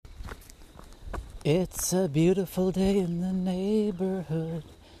It's a beautiful day in the neighborhood,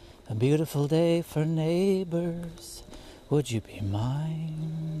 a beautiful day for neighbors. Would you be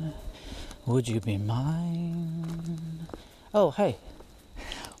mine? Would you be mine? Oh, hey,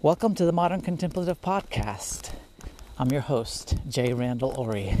 welcome to the Modern Contemplative Podcast. I'm your host, J. Randall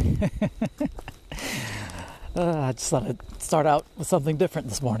Ori. I just thought I'd start out with something different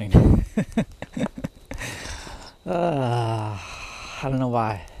this morning. I don't know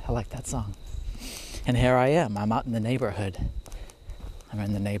why I like that song. And here I am. I'm out in the neighborhood. I'm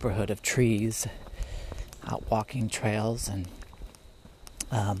in the neighborhood of trees, out walking trails, and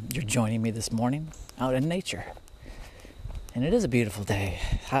you're joining me this morning out in nature. And it is a beautiful day.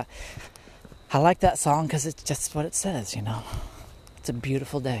 I like that song because it's just what it says, you know. It's a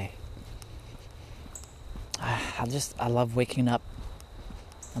beautiful day. I love waking up.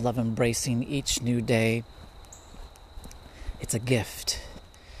 I love embracing each new day. It's a gift.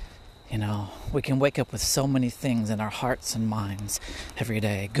 You know, we can wake up with so many things in our hearts and minds every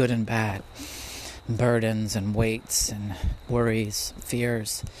day, good and bad, burdens and weights and worries,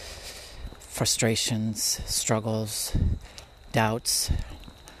 fears, frustrations, struggles, doubts.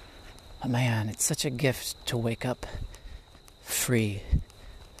 But man, it's such a gift to wake up free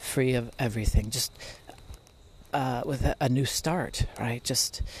of everything, just with a new start, right?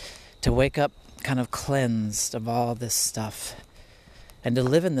 Just to wake up kind of cleansed of all this stuff. And to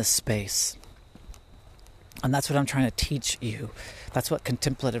live in this space. And that's what I'm trying to teach you. That's what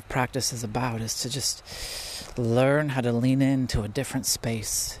contemplative practice is about, is to just learn how to lean into a different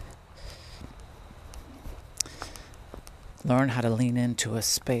space. Learn how to lean into a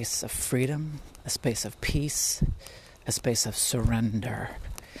space of freedom, a space of peace, a space of surrender.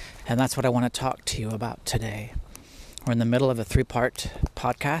 And that's what I want to talk to you about today. We're in the middle of a 3-part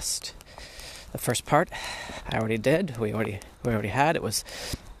podcast. The first part, I already did. We already had. It was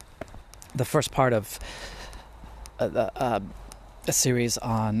the first part of a series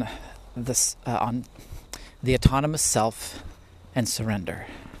on this on the autonomous self and surrender.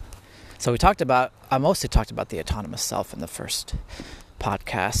 So I mostly talked about the autonomous self in the first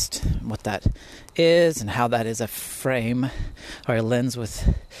podcast, what that is and how that is a frame or a lens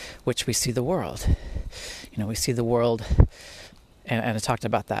with which we see the world. You know, we see the world. And I talked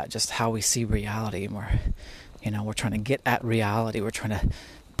about that, just how we see reality. And we're trying to get at reality. We're trying to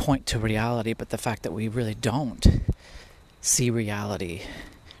point to reality, but the fact that we really don't see reality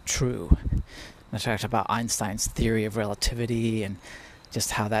true. And I talked about Einstein's theory of relativity and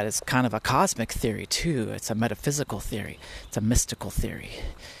just how that is kind of a cosmic theory too. It's a metaphysical theory. It's a mystical theory.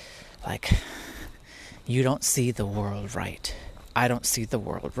 Like, you don't see the world right. I don't see the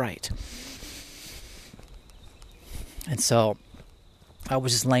world right. And so I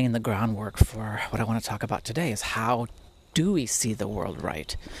was just laying the groundwork for what I want to talk about today, is how do we see the world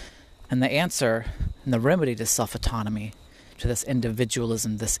right? And the answer and the remedy to self-autonomy, to this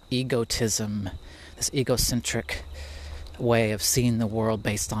individualism, this egotism, this egocentric way of seeing the world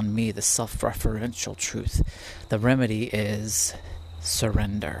based on me, the self-referential truth, the remedy is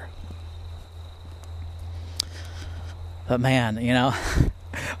surrender. But man,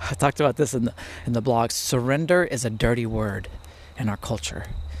 I talked about this in the blog. Surrender is a dirty word in our culture.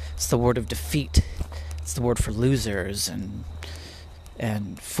 It's the word of defeat. It's the word for losers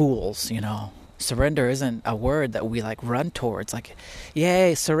and fools, Surrender isn't a word that we run towards,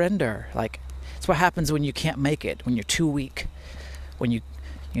 yay, surrender. It's what happens when you can't make it, when you're too weak, when you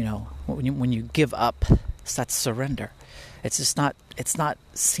give up. So that's surrender. It's not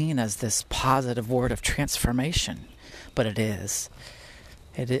seen as this positive word of transformation, but it is.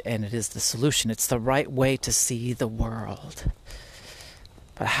 And it is the solution. It's the right way to see the world.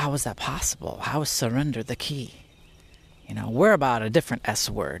 But how is that possible? How is surrender the key? We're about a different S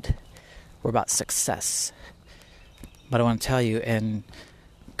word. We're about success. But I want to tell you, in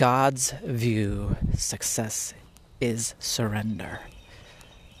God's view, success is surrender.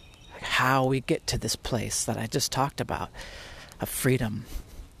 How we get to this place that I just talked about, of freedom,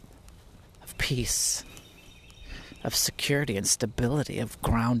 of peace, of security and stability, of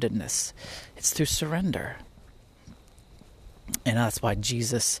groundedness. It's through surrender. And that's why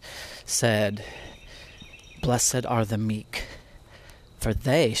Jesus said, "Blessed are the meek, for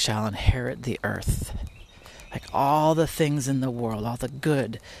they shall inherit the earth." All the things in the world, all the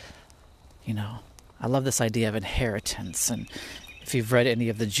good, I love this idea of inheritance. And if you've read any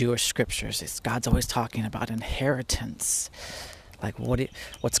of the Jewish scriptures, God's always talking about inheritance.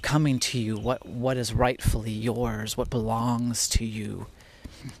 What's coming to you, what is rightfully yours, what belongs to you.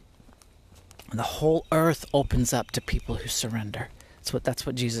 And the whole earth opens up to people who surrender. That's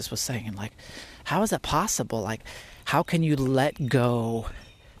what Jesus was saying. How is that possible? How can you let go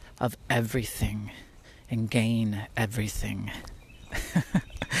of everything and gain everything.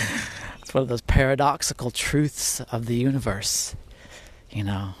 It's one of those paradoxical truths of the universe, you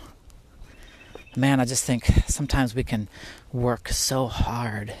know. Man, I just think sometimes we can work so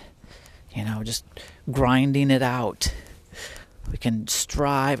hard, you know, just grinding it out. We can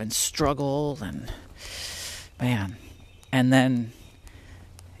strive and struggle and, man, and then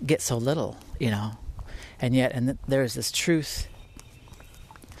get so little, you know. And yet, there's this truth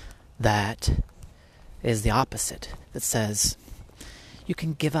that is the opposite, that says you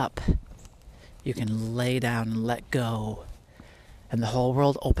can give up, you can lay down and let go, and the whole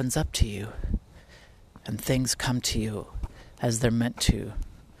world opens up to you, and things come to you as they're meant to,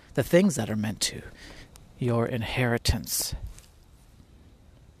 the things that are meant to, your inheritance.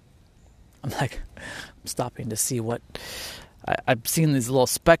 I'm stopping to see what, I've seen these little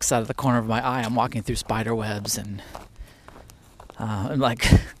specks out of the corner of my eye. I'm walking through spider webs, and I'm like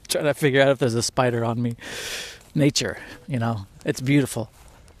trying to figure out if there's a spider on me. Nature, you know, it's beautiful.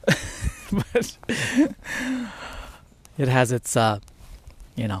 But it has its,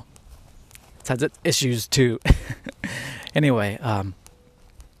 you know, it has its issues too. Anyway,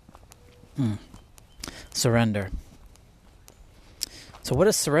 surrender. So what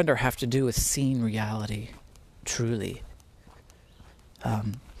does surrender have to do with seeing reality truly?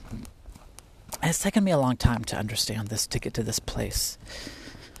 It's taken me a long time to understand this, to get to this place,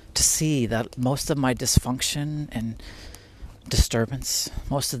 to see that most of my dysfunction and disturbance,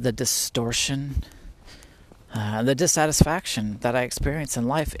 most of the distortion, the dissatisfaction that I experience in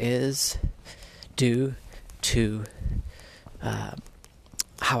life is due to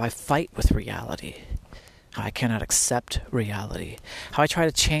how I fight with reality, how I cannot accept reality, how I try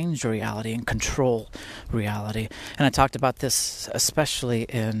to change reality and control reality. And I talked about this especially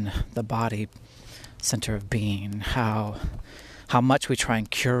in the body center of being, how much we try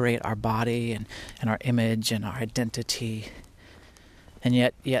and curate our body and our image and our identity, and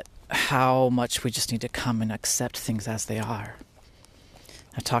yet how much we just need to come and accept things as they are.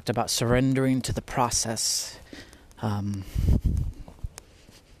 I talked about surrendering to the process. I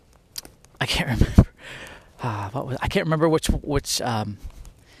can't remember. I can't remember which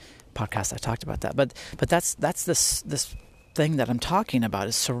podcast I talked about that, but that's this thing that I'm talking about,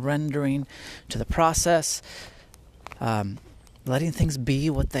 is surrendering to the process, letting things be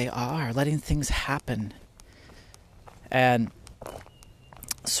what they are, letting things happen, and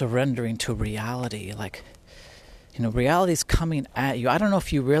surrendering to reality. Like, you know, reality's coming at you. I don't know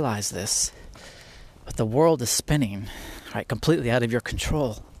if you realize this, but the world is spinning, right, completely out of your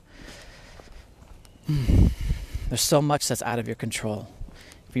control. There's so much that's out of your control.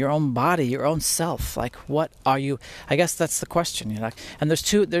 Your own body, your own self. Like, what are you? I guess that's the question. You know, and there's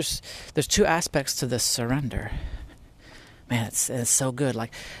two aspects to this surrender. Man, it's so good.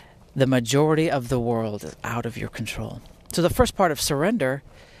 Like, the majority of the world is out of your control. So the first part of surrender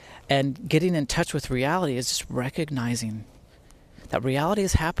and getting in touch with reality is just recognizing that reality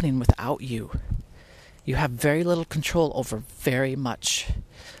is happening without you. You have very little control over very much,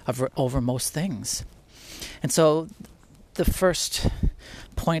 over most things. And so the first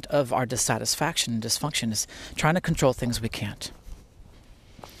point of our dissatisfaction and dysfunction is trying to control things we can't.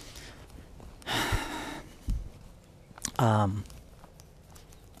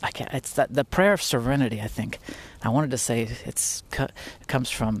 It's the prayer of serenity, I think. I wanted to say it comes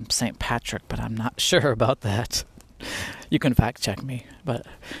from St. Patrick, but I'm not sure about that. You can fact check me. But,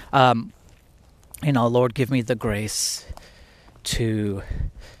 you know, Lord, give me the grace to,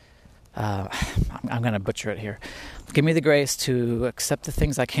 I'm going to butcher it here. Give me the grace to accept the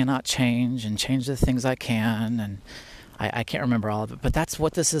things I cannot change and change the things I can. And I can't remember all of it, but that's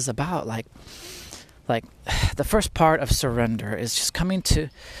what this is about. Like the first part of surrender is just coming to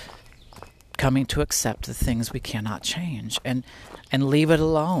accept the things we cannot change and leave it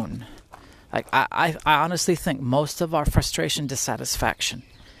alone. Like, I honestly think most of our frustration, dissatisfaction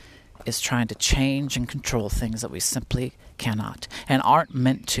is trying to change and control things that we simply cannot and aren't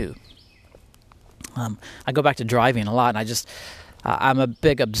meant to. I go back to driving a lot, and I'm a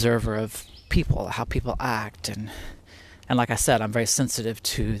big observer of people, how people act, and like I said, I'm very sensitive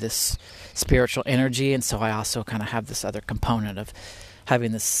to this spiritual energy, and so I also kind of have this other component of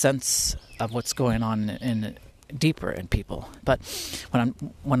having this sense of what's going on in deeper in people. But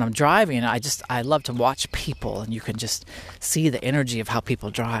when I'm driving, I love to watch people, and you can just see the energy of how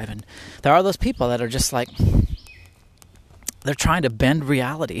people drive. And there are those people that are just like, they're trying to bend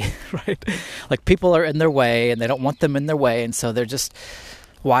reality, right? Like, people are in their way and they don't want them in their way. And so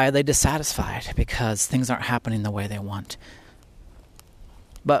why are they dissatisfied? Because things aren't happening the way they want.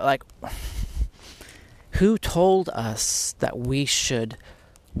 But, like, who told us that we should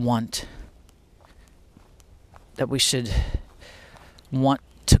want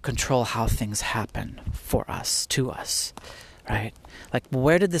to control how things happen for us, to us, right? Like,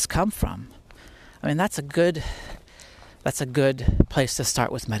 where did this come from? I mean, that's a good place to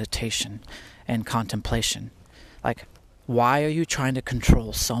start with meditation and contemplation. Like, why are you trying to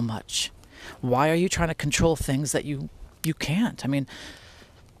control so much? Why are you trying to control things that you can't? I mean,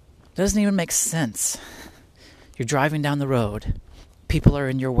 it doesn't even make sense. You're driving down the road. People are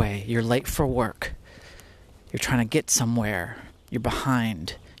in your way. You're late for work. You're trying to get somewhere. You're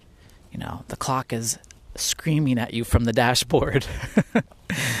behind. The clock is screaming at you from the dashboard.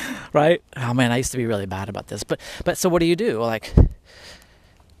 Right? Oh man, I used to be really bad about this. But so what do? Like,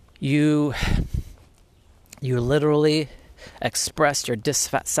 you literally express your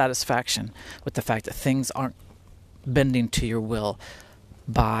dissatisfaction with the fact that things aren't bending to your will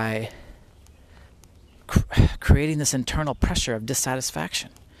by creating this internal pressure of dissatisfaction.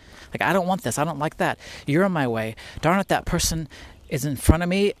 Like, I don't want this. I don't like that. You're in my way. Darn it, that person is in front of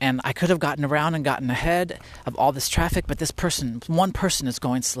me, and I could have gotten around and gotten ahead of all this traffic, but one person is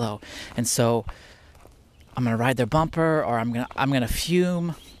going slow. And so I'm going to ride their bumper, or I'm going to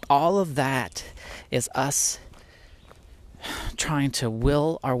fume. All of that is us trying to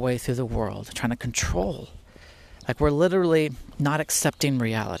will our way through the world, trying to control. Like, we're literally not accepting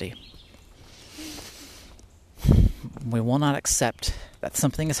reality. We will not accept that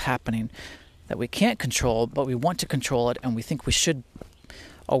something is happening that we can't control, but we want to control it, and we think we should,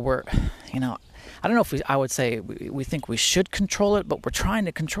 or I don't know if I would say we think we should control it, but we're trying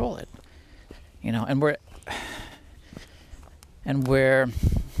to control it, and we're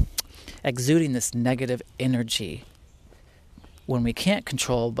exuding this negative energy when we can't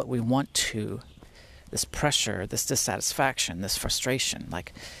control, but we want to, this pressure, this dissatisfaction, this frustration.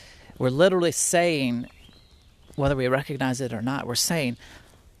 Like, we're literally saying, whether we recognize it or not, we're saying,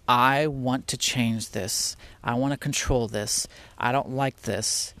 I want to change this. I want to control this. I don't like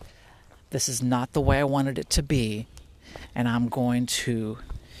this. This is not the way I wanted it to be. And I'm going to,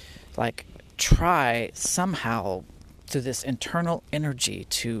 try somehow through this internal energy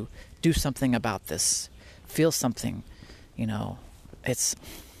to do something about this. Feel something, it's...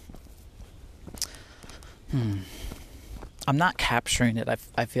 I'm not capturing it,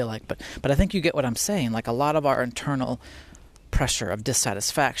 I feel like, but I think you get what I'm saying. Like, a lot of our internal pressure of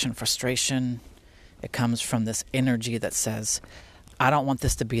dissatisfaction, frustration, it comes from this energy that says, I don't want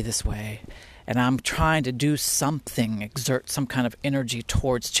this to be this way, and I'm trying to do something, exert some kind of energy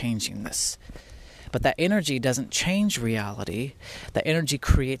towards changing this. But that energy doesn't change reality. That energy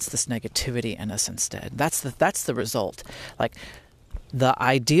creates this negativity in us instead. That's the result. Like, the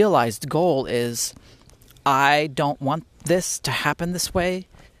idealized goal is, I don't want this to happen this way,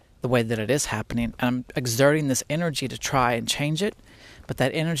 the way that it is happening. And I'm exerting this energy to try and change it, but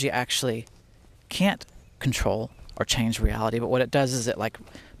that energy actually can't control or change reality. But what it does is it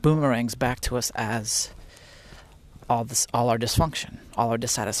boomerangs back to us as all our dysfunction, all our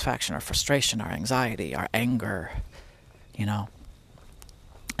dissatisfaction, our frustration, our anxiety, our anger,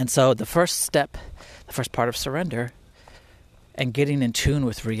 And so the first step, the first part of surrender, and getting in tune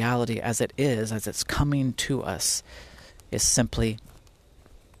with reality as it is, as it's coming to us, is simply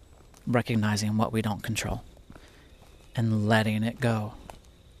recognizing what we don't control and letting it go.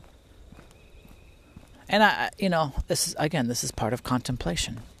 And this is part of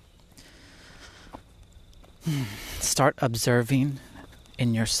contemplation. Start observing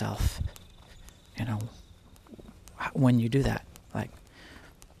in yourself, when you do that.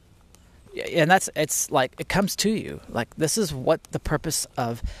 And it comes to you. This is what the purpose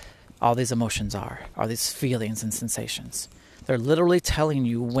of all these emotions are these feelings and sensations. They're literally telling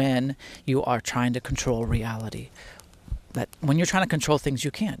you when you are trying to control reality. That when you're trying to control things,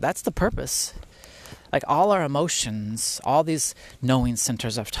 you can't. That's the purpose. All our emotions, all these knowing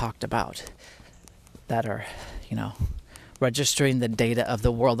centers I've talked about that are, registering the data of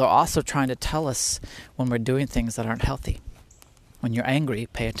the world, they're also trying to tell us when we're doing things that aren't healthy. When you're angry,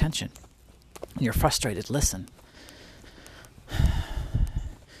 pay attention. When you're frustrated, listen.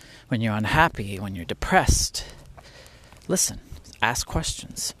 When you're unhappy, when you're depressed, listen. Ask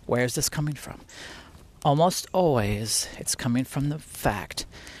questions. Where is this coming from? Almost always, it's coming from the fact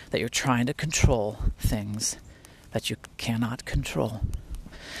that you're trying to control things that you cannot control.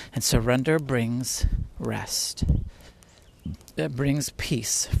 And surrender brings rest. It brings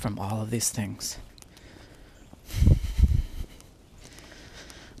peace from all of these things.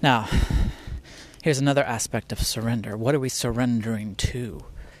 Now, here's another aspect of surrender. What are we surrendering to?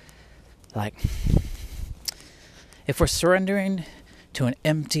 If we're surrendering to an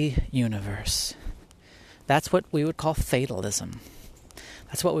empty universe, that's what we would call fatalism.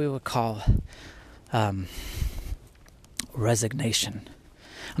 That's what we would call resignation.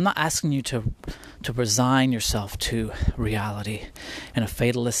 I'm not asking you to resign yourself to reality in a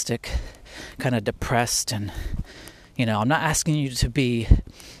fatalistic, kind of depressed, and I'm not asking you to be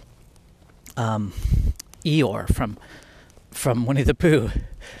Eeyore from Winnie the Pooh.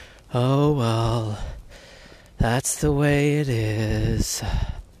 Oh well, that's the way it is.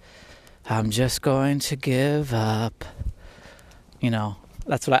 I'm just going to give up.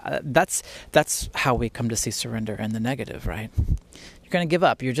 That's how we come to see surrender in the negative, right? You're going to give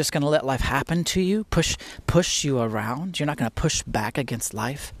up. You're just going to let life happen to you, push you around. You're not going to push back against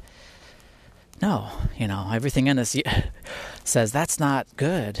life. No, everything in us says that's not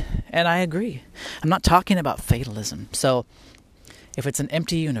good. And I agree. I'm not talking about fatalism. So if it's an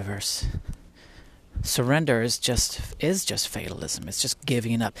empty universe, surrender is just fatalism. It's just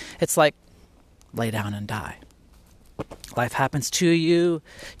giving up. It's like lay down and die. Life happens to you. You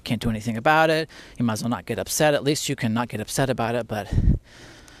can't do anything about it. You might as well not get upset. At least you can not get upset about it. But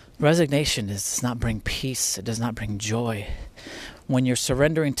resignation does not bring peace. It does not bring joy. When you're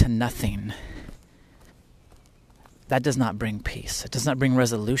surrendering to nothing, that does not bring peace. It does not bring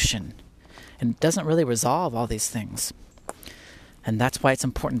resolution. And it doesn't really resolve all these things. And that's why it's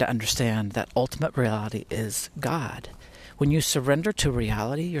important to understand that ultimate reality is God. When you surrender to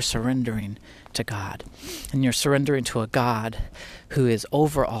reality, you're surrendering to God. And you're surrendering to a God who is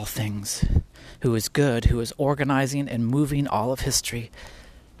over all things, who is good, who is organizing and moving all of history,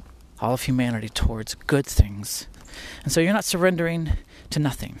 all of humanity towards good things. And so you're not surrendering to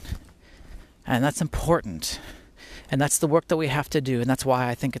nothing. And that's important. And that's the work that we have to do. And that's why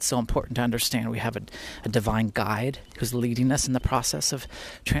I think it's so important to understand we have a divine guide who's leading us in the process of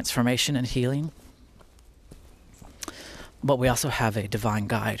transformation and healing. But we also have a divine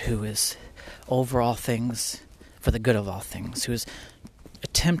guide who is over all things, for the good of all things, who is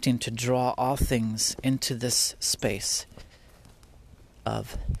attempting to draw all things into this space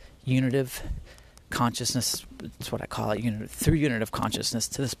of unitive consciousness. That's what I call it, through unitive consciousness,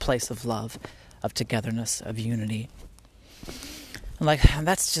 to this place of love, of togetherness, of unity. And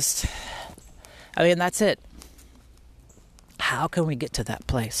that's it. How can we get to that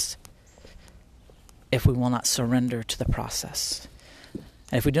place if we will not surrender to the process?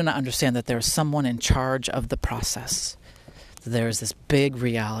 And if we do not understand that there is someone in charge of the process, that there is this big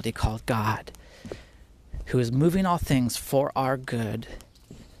reality called God, who is moving all things for our good,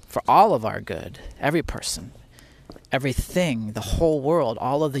 for all of our good, every person, everything, the whole world,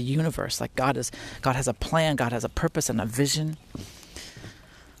 all of the universe. Like God has a plan, God has a purpose and a vision.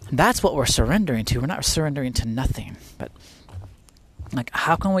 And that's what we're surrendering to. We're not surrendering to nothing. But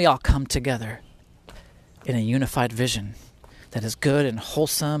how can we all come together in a unified vision that is good and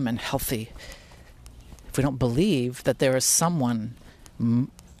wholesome and healthy if we don't believe that there is someone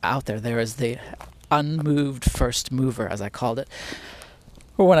out there? There is the unmoved first mover, as I called it.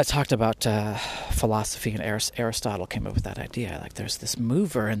 Or when I talked about philosophy, and Aristotle came up with that idea, there's this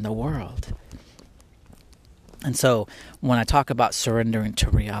mover in the world. And so when I talk about surrendering to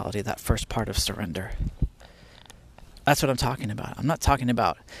reality, that first part of surrender, that's what I'm talking about. I'm not talking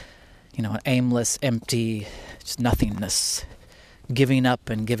about, an aimless, empty, just nothingness, giving up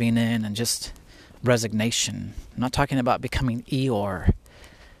and giving in and just resignation. I'm not talking about becoming Eeyore.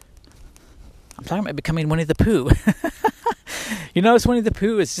 I'm talking about becoming Winnie the Pooh. Winnie the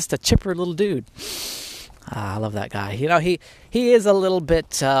Pooh is just a chipper little dude. I love that guy. He is a little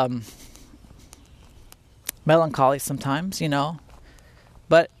bit melancholy sometimes,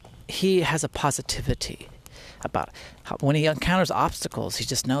 but he has a positivity about how, when he encounters obstacles, he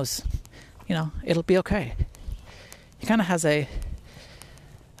just knows, it'll be okay. He kind of has a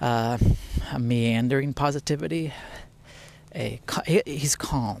meandering positivity. He's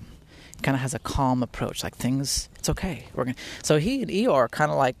calm. He kind of has a calm approach, it's okay. So he and Eeyore are kind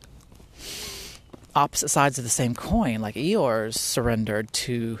of like opposite sides of the same coin. Like Eeyore's surrendered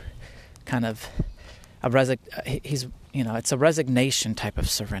to kind of it's a resignation type of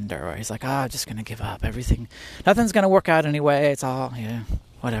surrender, where he's like, I'm just going to give up everything. Nothing's going to work out anyway. It's all,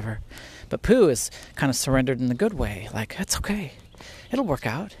 whatever. But Pooh is kind of surrendered in the good way. It's okay. It'll work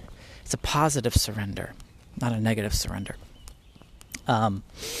out. It's a positive surrender, not a negative surrender. But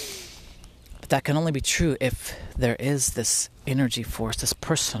that can only be true if there is this energy force, this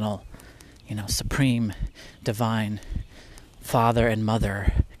personal, supreme, divine father and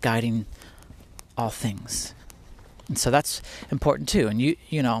mother guiding all things. And so that's important too. And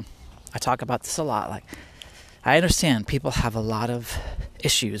I talk about this a lot. I understand people have a lot of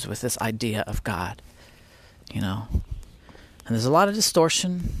issues with this idea of God, and there's a lot of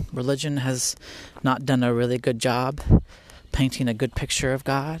distortion. Religion has not done a really good job painting a good picture of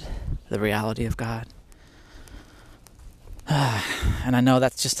God, the reality of God. And I know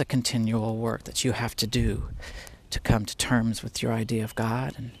that's just a continual work that you have to do to come to terms with your idea of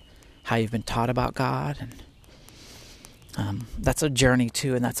God and how you've been taught about God. And that's a journey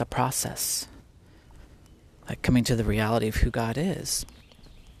too, and that's a process. Like coming to the reality of who God is.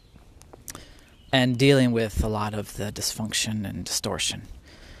 And dealing with a lot of the dysfunction and distortion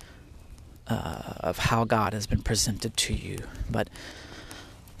of how God has been presented to you. But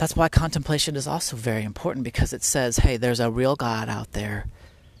that's why contemplation is also very important, because it says, hey, there's a real God out there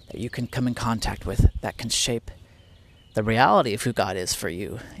that you can come in contact with that can shape the reality of who God is for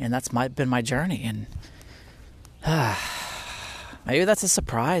you. And that's been my journey. And maybe that's a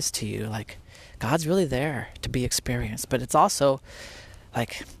surprise to you. Like, God's really there to be experienced. But it's also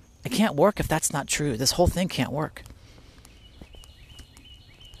like, it can't work if that's not true. This whole thing can't work.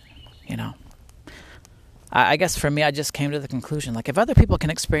 You know, I guess for me, I just came to the conclusion, like, if other people can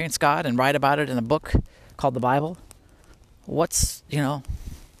experience God and write about it in a book called the Bible, why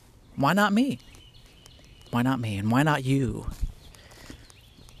not me? Why not me? And why not you?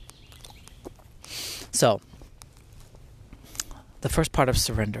 So, the first part of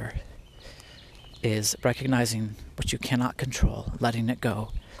surrender is recognizing what you cannot control, letting it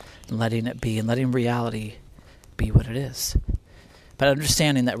go, and letting it be, and letting reality be what it is. But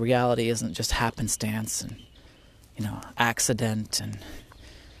understanding that reality isn't just happenstance and, accident, and,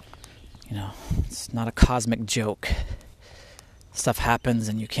 it's not a cosmic joke. Stuff happens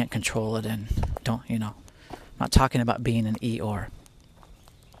and you can't control it, and I'm not talking about being an Eeyore.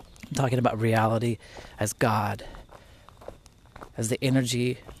 I'm talking about reality as God, as the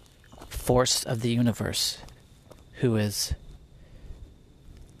energy force of the universe, who is...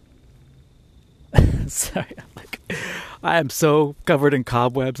 Sorry, I am so covered in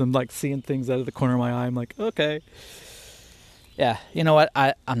cobwebs. I'm like seeing things out of the corner of my eye. I'm like, okay. Yeah, you know what?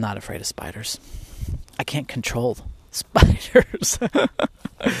 I'm not afraid of spiders. I can't control spiders.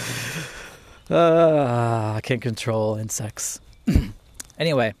 I can't control insects.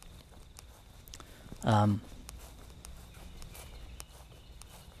 Anyway. Darn,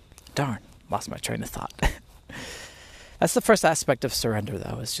 lost my train of thought. That's the first aspect of surrender,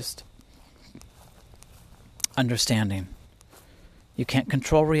 though, is just understanding. You can't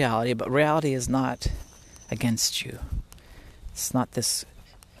control reality, but reality is not against you. It's not this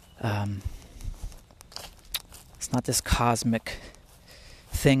cosmic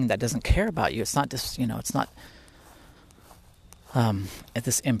thing that doesn't care about you. It's not this, it's not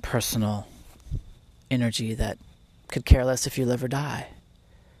this impersonal energy that could care less if you live or die.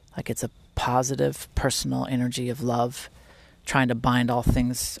 Like, it's a positive, personal energy of love, trying to bind all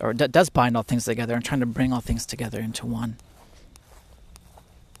things, or does bind all things together, and trying to bring all things together into one.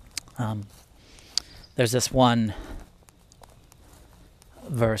 There's this one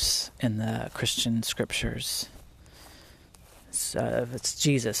verse in the Christian scriptures. It's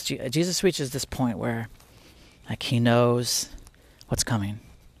Jesus. Jesus reaches this point where, like, he knows what's coming.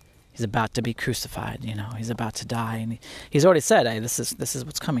 He's about to be crucified. He's about to die, and he's already said, "Hey, this is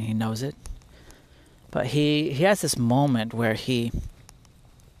what's coming." He knows it, but he has this moment where it's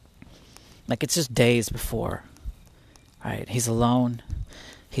just days before. Right? He's alone.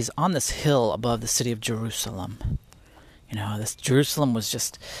 He's on this hill above the city of Jerusalem. This Jerusalem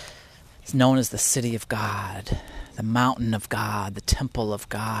it's known as the city of God, the mountain of God, the temple of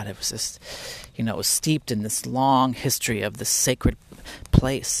God. It was just, it was steeped in this long history of this sacred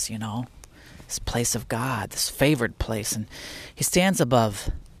place, this place of God, this favored place. And he stands above,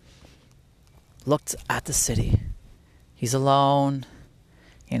 looks at the city. He's alone.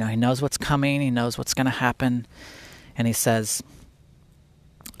 He knows what's coming. He knows what's going to happen. And he says,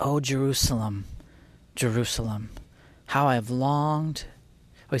 "Oh, Jerusalem, Jerusalem, how I have longed."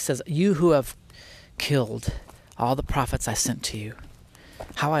 He says, "You who have killed all the prophets I sent to you,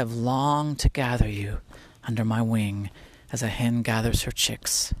 how I have longed to gather you under my wing as a hen gathers her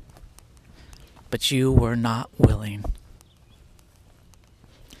chicks. But you were not willing."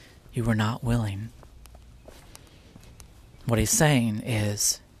 You were not willing. What he's saying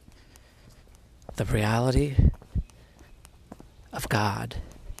is the reality of God.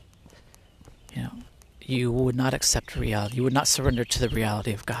 You would not accept reality. You would not surrender to the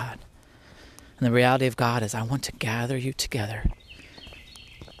reality of God. And the reality of God is, I want to gather you together.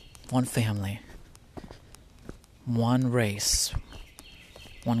 One family. One race.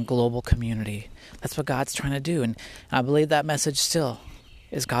 One global community. That's what God's trying to do. And I believe that message still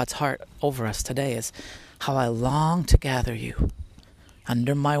is God's heart over us today, is how I long to gather you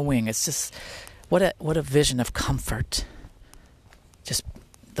under my wing. It's just, what a vision of comfort. Just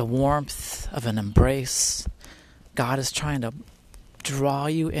the warmth of an embrace, God is trying to draw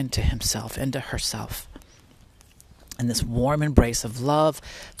you into himself, into herself. In this warm embrace of love,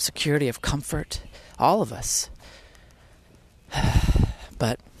 security, of comfort, all of us.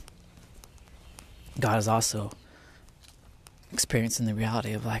 But God is also experiencing the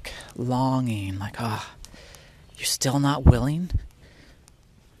reality of like longing, like, you're still not willing?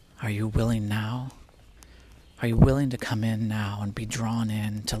 Are you willing now? Are you willing to come in now and be drawn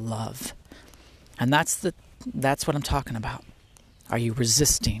in to love? And that's what I'm talking about. Are you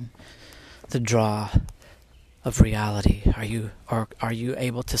resisting the draw of reality? Are you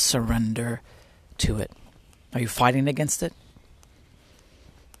able to surrender to it? Are you fighting against it?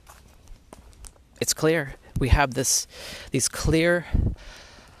 It's clear. We have these clear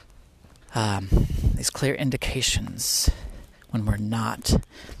indications when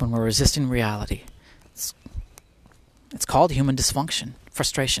we're resisting reality. It's called human dysfunction,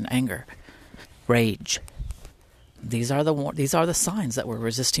 frustration, anger, rage. These are the signs that we're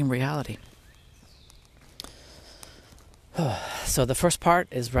resisting reality. So the first part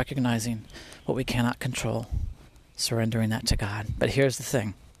is recognizing what we cannot control, surrendering that to God. But here's the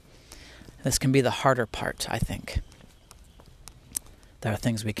thing. This can be the harder part, I think. There are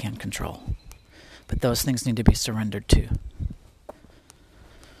things we can't control, but those things need to be surrendered to.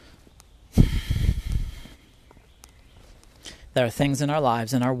 There are things in our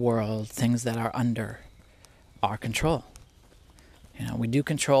lives, in our world, things that are under our control. We do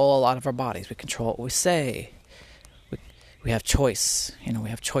control a lot of our bodies. We control what we say. We have choice. We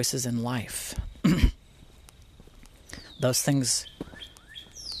have choices in life. Those things,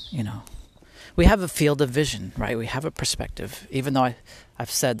 we have a field of vision, right? We have a perspective. Even though I've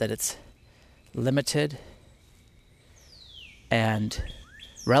said that it's limited and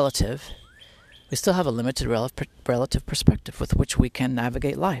relative, we still have a limited relative perspective with which we can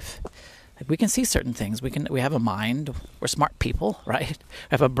navigate life. Like we can see certain things. We have a mind. We're smart people, right?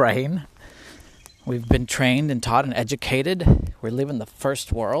 We have a brain. We've been trained and taught and educated. We live in the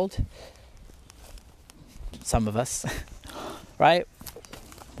first world. Some of us, right?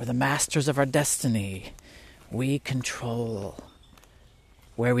 We're the masters of our destiny. We control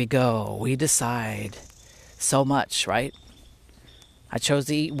where we go. We decide so much, right? I chose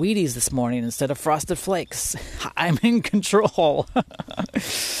to eat Wheaties this morning instead of Frosted Flakes. I'm in control.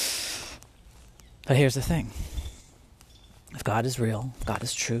 But here's the thing. If God is real, if God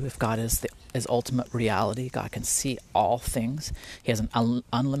is true, if God is ultimate reality, God can see all things. He has an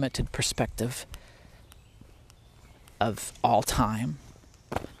unlimited perspective of all time,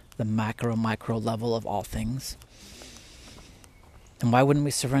 the micro level of all things. And why wouldn't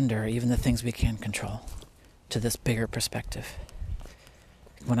we surrender even the things we can control to this bigger perspective?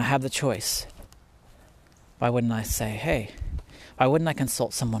 When I have the choice, why wouldn't I say, hey, why wouldn't I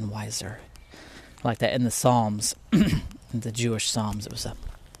consult someone wiser? Like that in the Psalms, in the Jewish Psalms, it was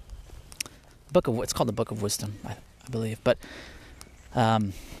it's called the Book of Wisdom, I believe. But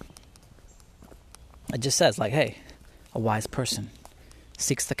it just says, like, hey, a wise person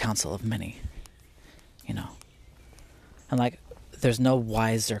seeks the counsel of many, And like, there's no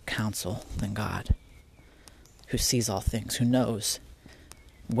wiser counsel than God, who sees all things, who knows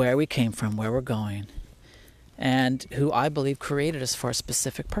where we came from, where we're going, and who I believe created us for a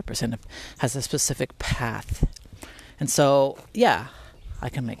specific purpose and has a specific path. And so, yeah, I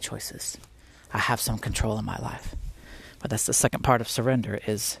can make choices. I have some control in my life. But that's the second part of surrender,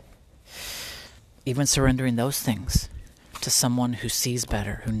 is even surrendering those things to someone who sees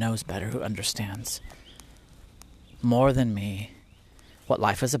better, who knows better, who understands more than me what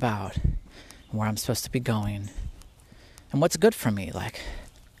life is about, and where I'm supposed to be going, and what's good for me. Like,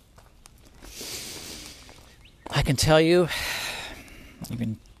 I can tell you, you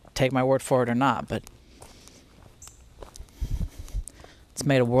can take my word for it or not, but it's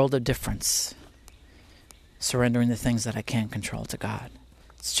made a world of difference surrendering the things that I can't control to God.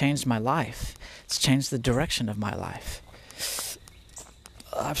 It's changed my life. It's changed the direction of my life.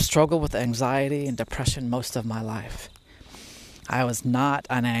 I've struggled with anxiety and depression most of my life. I was not,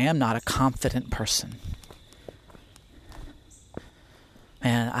 and I am not, a confident person.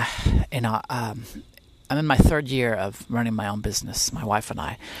 And I'm in my third year of running my own business. My wife and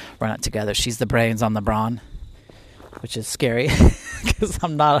I run it together. She's the brains on the brawn, which is scary because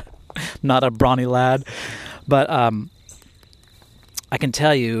I'm not a brawny lad. But I can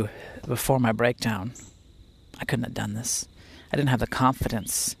tell you, before my breakdown, I couldn't have done this. I didn't have the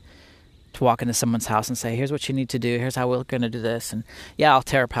confidence to walk into someone's house and say, here's what you need to do, here's how we're going to do this, and yeah,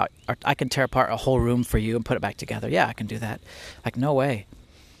 I can tear apart a whole room for you and put it back together. Yeah, I can do that. Like, no way.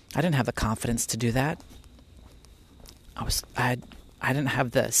 I didn't have the confidence to do that. I didn't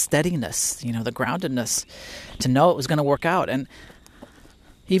have the steadiness, the groundedness to know it was going to work out. And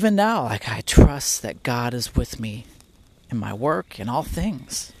even now, I trust that God is with me in my work, in all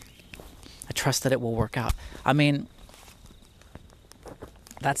things. I trust that it will work out.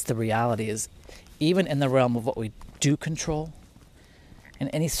 That's the reality, is even in the realm of what we do control, in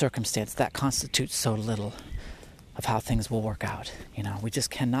any circumstance, that constitutes so little of how things will work out. We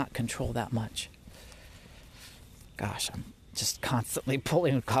just cannot control that much. Gosh, I'm just constantly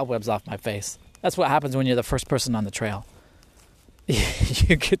pulling cobwebs off my face. That's what happens when you're the first person on the trail.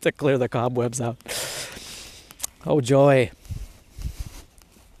 You get to clear the cobwebs out. Oh, joy.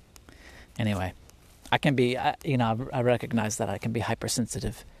 Anyway, I can be, I recognize that I can be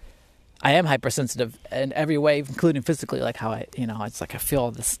hypersensitive. I am hypersensitive in every way, including physically, like how it's like I feel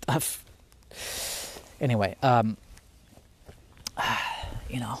all this stuff. Anyway,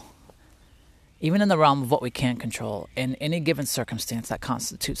 even in the realm of what we can't control, in any given circumstance, that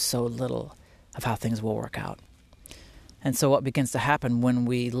constitutes so little of how things will work out. And so what begins to happen when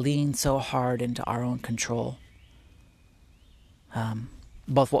we lean so hard into our own control,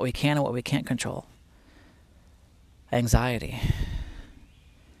 both what we can and what we can't control? Anxiety.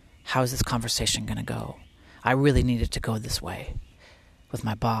 How is this conversation going to go? I really need it to go this way. With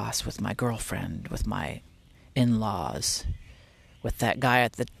my boss, with my girlfriend, with my in-laws, with that guy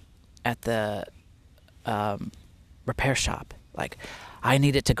at the repair shop. Like, I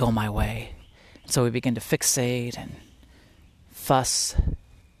need it to go my way. So we begin to fixate and fuss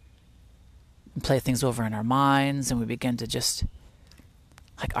and play things over in our minds, and we begin to just,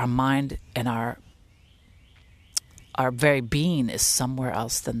 like, our mind and our very being is somewhere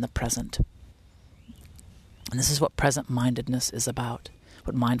else than the present. And this is what present-mindedness is about,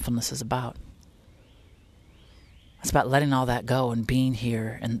 what mindfulness is about. It's about letting all that go and being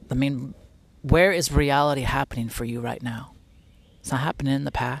here. And where is reality happening for you right now? It's not happening in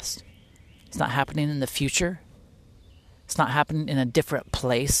the past. It's not happening in the future. It's not happening in a different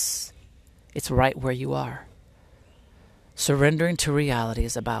place. It's right where you are. Surrendering to reality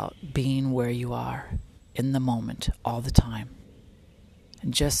is about being where you are, in the moment, all the time.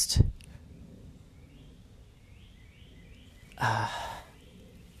 And just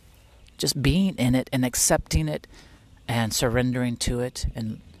being in it and accepting it and surrendering to it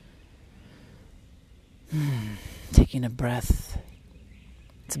and taking a breath.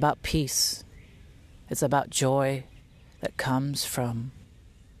 It's about peace. It's about joy that comes from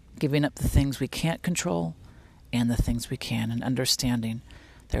giving up the things we can't control and the things we can, and understanding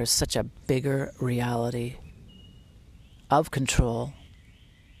there is such a bigger reality of control.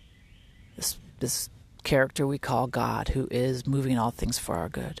 This character we call God, who is moving all things for our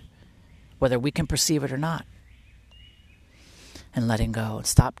good, whether we can perceive it or not. And letting go, and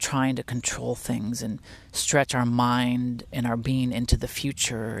stop trying to control things and stretch our mind and our being into the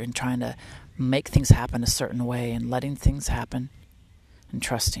future and trying to make things happen a certain way, and letting things happen and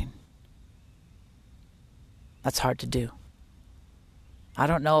trusting. That's hard to do. I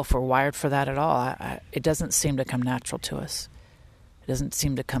don't know if we're wired for that at all. It doesn't seem to come natural to us. It doesn't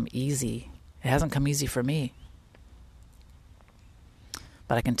seem to come easy. It hasn't come easy for me.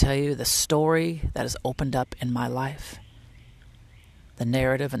 But I can tell you the story that has opened up in my life, the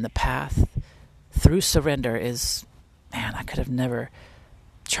narrative and the path through surrender is, I could have never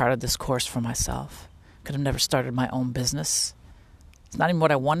charted this course for myself. Could have never started my own business. It's not even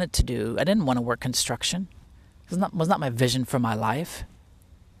what I wanted to do. I didn't want to work construction. It was not my vision for my life.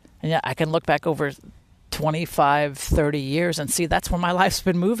 And yet I can look back over 25, 30 years and see that's where my life's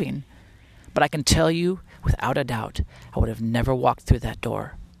been moving. But I can tell you without a doubt, I would have never walked through that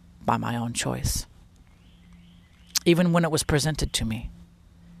door by my own choice. Even when it was presented to me,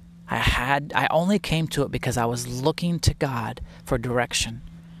 I only came to it because I was looking to God for direction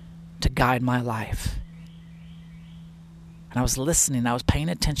to guide my life. And I was listening, I was paying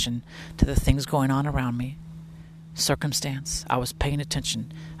attention to the things going on around me, circumstance. I was paying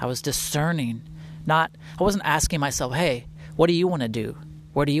attention. I was discerning. I wasn't asking myself, hey, what do you want to do?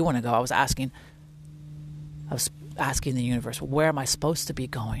 Where do you want to go? I was asking the universe, where am I supposed to be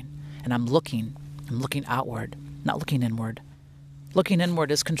going? And I'm looking outward, not looking inward. Looking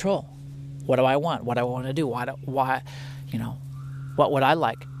inward is control. What do I want? What do I want to do? What would I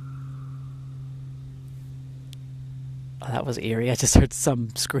like? Oh, that was eerie. I just heard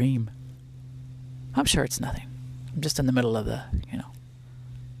some scream. I'm sure it's nothing. I'm just in the middle of the,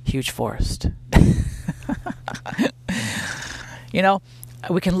 huge forest.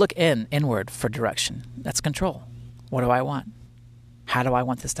 We can look inward for direction. That's control. What do I want? How do I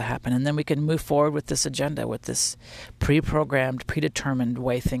want this to happen? And then we can move forward with this agenda, with this pre-programmed, predetermined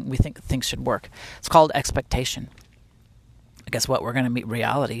way we think things should work. It's called expectation. guess what? We're going to meet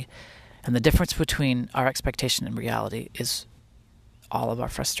reality. And the difference between our expectation and reality is all of our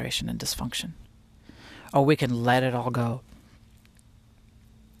frustration and dysfunction. Or we can let it all go.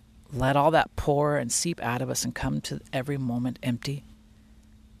 Let all that pour and seep out of us and come to every moment empty,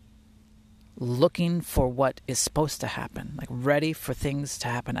 looking for what is supposed to happen, like ready for things to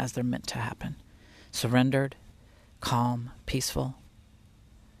happen as they're meant to happen. Surrendered, calm, peaceful.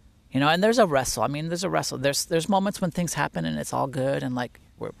 And there's a wrestle. There's a wrestle. There's moments when things happen and it's all good and like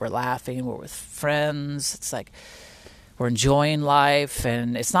we're laughing, we're with friends. It's like we're enjoying life,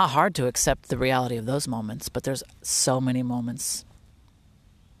 and it's not hard to accept the reality of those moments, but there's so many moments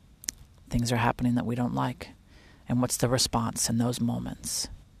things are happening that we don't like. And what's the response in those moments?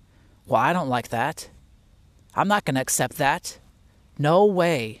 Well, I don't like that. I'm not going to accept that. No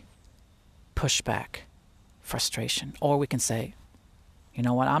way. Pushback, frustration. Or we can say, you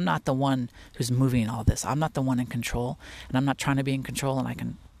know what? I'm not the one who's moving all this. I'm not the one in control, and I'm not trying to be in control, and I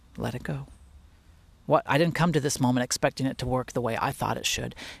can let it go. I didn't come to this moment expecting it to work the way I thought it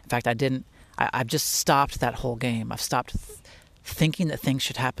should. In fact, I've just stopped that whole game. I've stopped thinking that things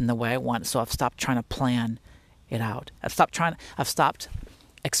should happen the way I want, so I've stopped trying to plan it out. I've stopped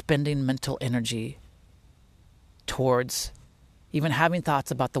expending mental energy towards even having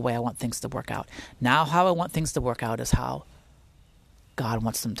thoughts about the way I want things to work out. Now how I want things to work out is how God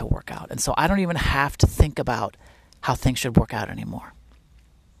wants them to work out. And so I don't even have to think about how things should work out anymore.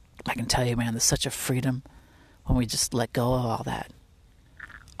 I can tell you, man, there's such a freedom when we just let go of all that.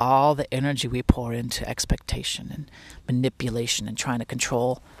 All the energy we pour into expectation and manipulation and trying to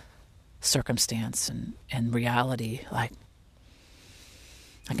control circumstance and reality. Like,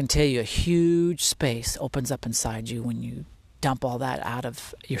 I can tell you a huge space opens up inside you when you dump all that out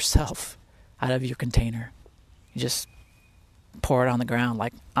of yourself, out of your container. You just pour it on the ground.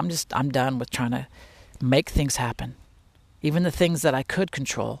 Like, I'm done with trying to make things happen. Even the things that I could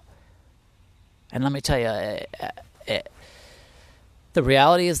control. And let me tell you, the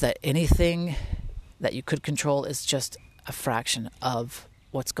reality is that anything that you could control is just a fraction of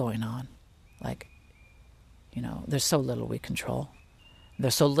what's going on. Like, there's so little we control.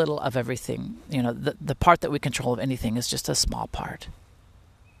 There's so little of everything. The part that we control of anything is just a small part.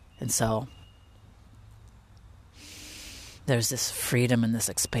 And so there's this freedom and this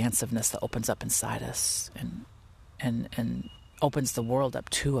expansiveness that opens up inside us and opens the world up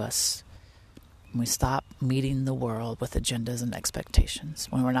to us. When we stop meeting the world with agendas and expectations,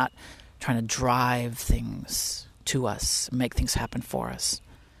 when we're not trying to drive things to us, make things happen for us,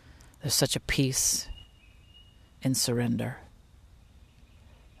 there's such a peace in surrender,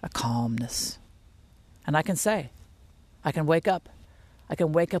 a calmness. And I can wake up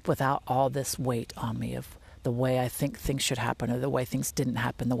without all this weight on me of the way I think things should happen or the way things didn't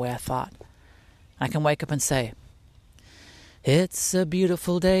happen the way I thought. I can wake up and say, it's a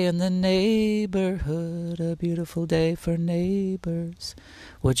beautiful day in the neighborhood, a beautiful day for neighbors.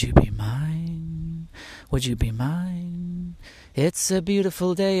 Would you be mine? Would you be mine? It's a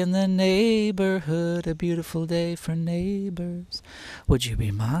beautiful day in the neighborhood, a beautiful day for neighbors. Would you be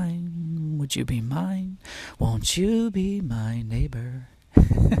mine? Would you be mine? Won't you be my neighbor?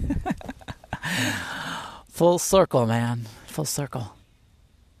 Full circle, man. Full circle.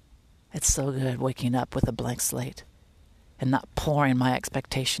 It's so good waking up with a blank slate and not pouring my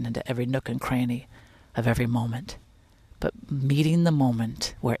expectation into every nook and cranny of every moment, but meeting the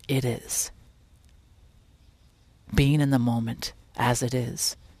moment where it is. Being in the moment as it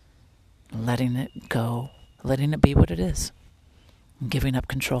is. Letting it go. Letting it be what it is. And giving up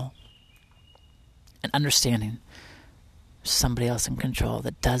control. And understanding there's somebody else in control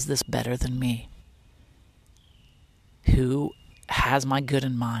that does this better than me. Who has my good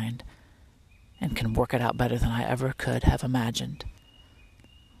in mind and can work it out better than I ever could have imagined.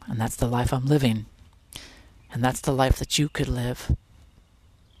 And that's the life I'm living. And that's the life that you could live.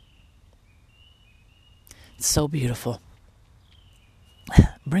 It's so beautiful. It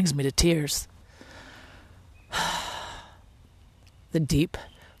brings me to tears. The deep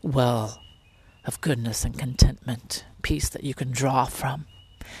well of goodness and contentment, peace that you can draw from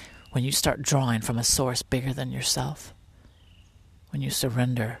when you start drawing from a source bigger than yourself. When you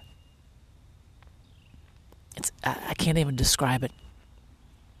surrender. I can't even describe it.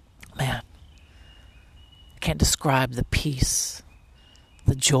 Man, I can't describe the peace,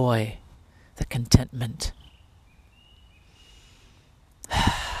 the joy, the contentment.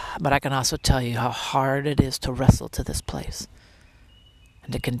 But I can also tell you how hard it is to wrestle to this place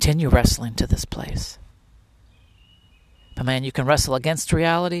and to continue wrestling to this place. But man, you can wrestle against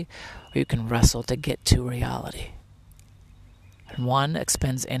reality or you can wrestle to get to reality. And one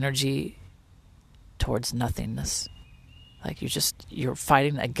expends energy towards nothingness. Like you're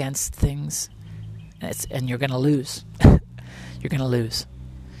fighting against things, and you're going to lose. You're going to lose.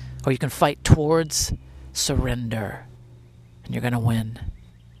 Or you can fight towards surrender, and you're going to win.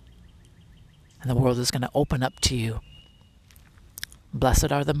 And the world is going to open up to you.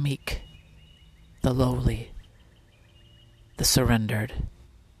 Blessed are the meek, the lowly, the surrendered,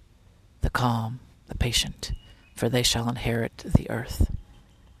 the calm, the patient, for they shall inherit the earth.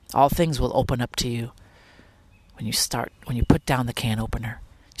 All things will open up to you when you put down the can opener.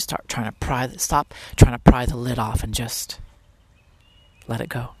 You stop trying to pry the lid off and just let it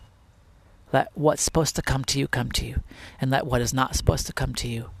go. Let what's supposed to come to you, and let what is not supposed to come to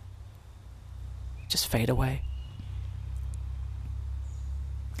you just fade away.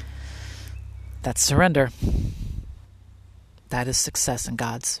 That's surrender. That is success in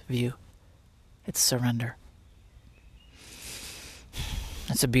God's view. It's surrender.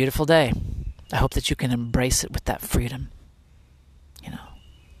 It's a beautiful day. I hope that you can embrace it with that freedom. You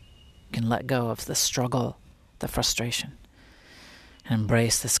can let go of the struggle, the frustration, and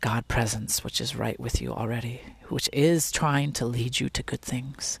embrace this God presence which is right with you already, which is trying to lead you to good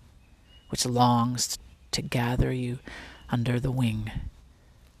things, which longs to gather you under the wing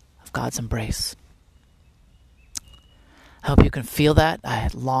of God's embrace. I hope you can feel that. I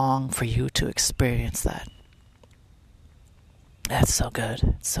long for you to experience that. That's so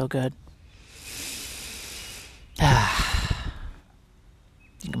good. It's so good.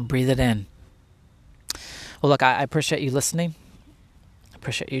 You can breathe it in. Well, look, I appreciate you listening. I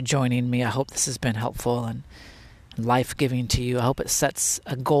appreciate you joining me. I hope this has been helpful and life-giving to you. I hope it sets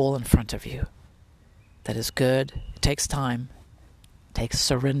a goal in front of you that is good. It takes time. It takes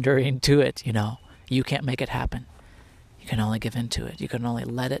surrendering to it, You can't make it happen. You can only give in to it. You can only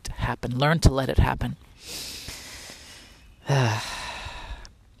let it happen. Learn to let it happen. I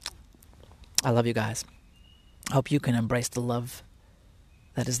love you guys. I hope you can embrace the love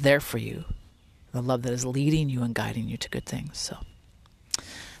that is there for you, the love that is leading you and guiding you to good things. So,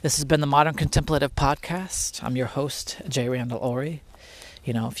 this has been the Modern Contemplative Podcast. I'm your host, J. Randall Orey.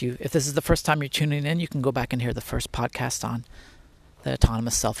 If this is the first time you're tuning in, you can go back and hear the first podcast on the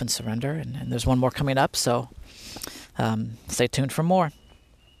autonomous self and surrender, and there's one more coming up. So, stay tuned for more.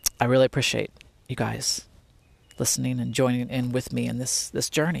 I really appreciate you guys listening and joining in with me in this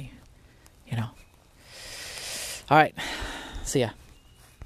journey. All right. See ya.